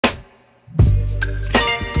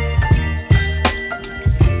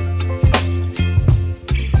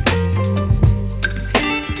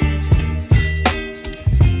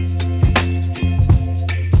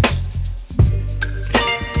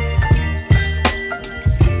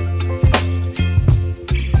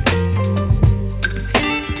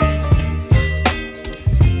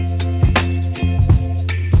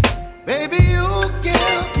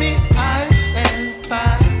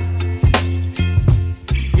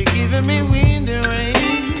giving me wind and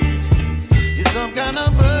rain. You're some kind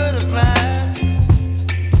of butterfly.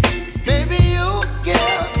 Baby, you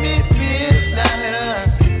give me midnight.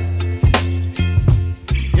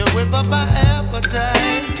 You whip up my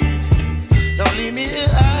appetite. Don't leave me here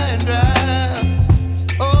high and dry.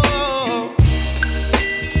 Oh,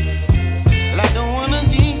 well, I don't wanna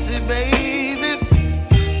jinx it, baby,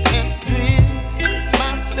 and twist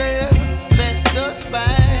myself at the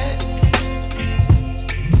spine.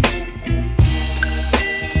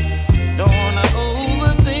 Don't wanna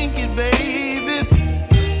overthink it, baby.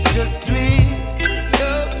 It's just twist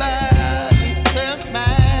your body and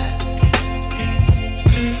mine.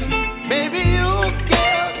 Baby, you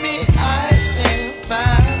give me ice and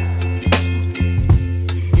fire.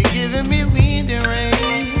 You're giving me wind and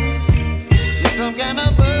rain. You're some kind of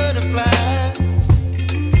butterfly.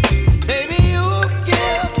 Baby, you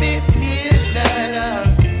give me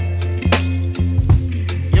midnight.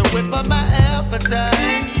 You whip up my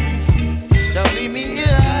appetite. Don't leave me here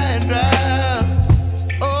high and dry.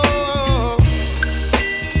 Oh,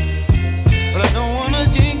 but I don't wanna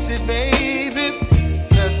jinx it, baby.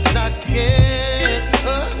 Let's not get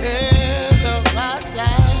ahead of my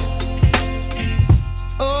time.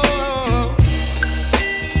 Oh,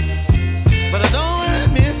 but I don't wanna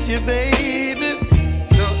miss you, baby.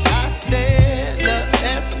 So I stand up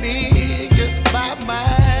and speak just my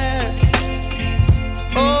mind.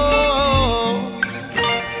 Oh.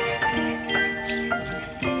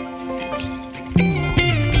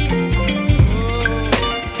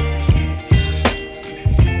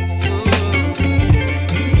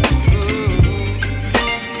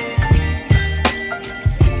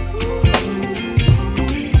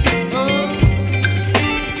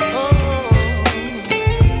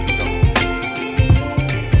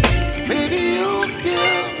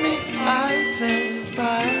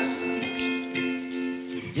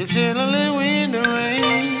 You're chilling wind and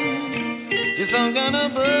rain. You're some kind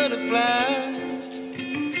of butterfly.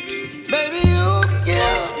 Baby, you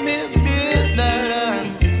give me midnight.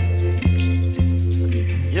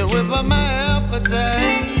 You whip up my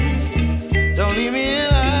appetite. Don't leave me